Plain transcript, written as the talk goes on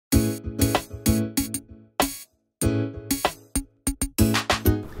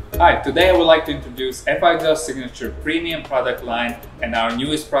Hi, today I would like to introduce Urus Signature premium product line and our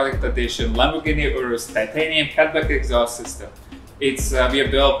newest product addition, Lamborghini Urus titanium Catback exhaust system. We have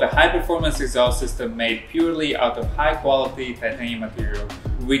developed a high-performance exhaust system made purely out of high-quality titanium material,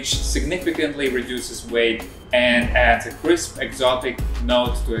 which significantly reduces weight and adds a crisp, exotic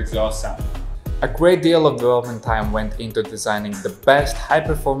note to exhaust sound. A great deal of development time went into designing the best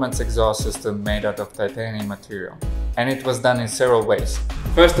high-performance exhaust system made out of titanium material, and it was done in several ways.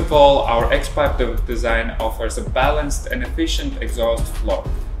 First of all, our X-pipe design offers a balanced and efficient exhaust flow,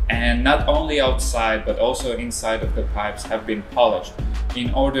 and not only outside but also inside of the pipes have been polished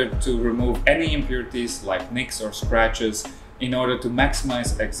in order to remove any impurities like nicks or scratches in order to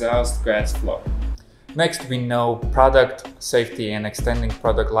maximize exhaust gas flow. Next, we know product safety and extending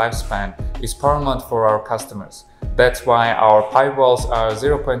product lifespan is paramount for our customers. That's why our pipe walls are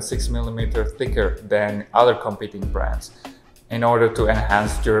 0.6 mm thicker than other competing brands in order to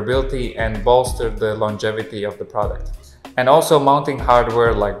enhance durability and bolster the longevity of the product. And also mounting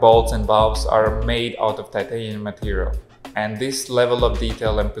hardware like bolts and valves are made out of titanium material, and this level of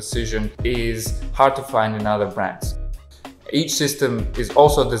detail and precision is hard to find in other brands. Each system is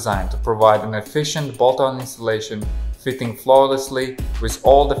also designed to provide an efficient bolt-on installation, fitting flawlessly with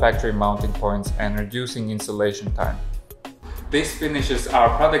all the factory mounting points and reducing installation time. This finishes our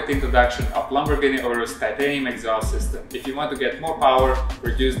product introduction of Lamborghini Urus titanium exhaust system. If you want to get more power,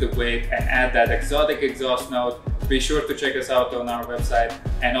 reduce the weight and add that exotic exhaust note, be sure to check us out on our website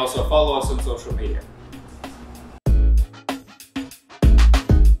and also follow us on social media.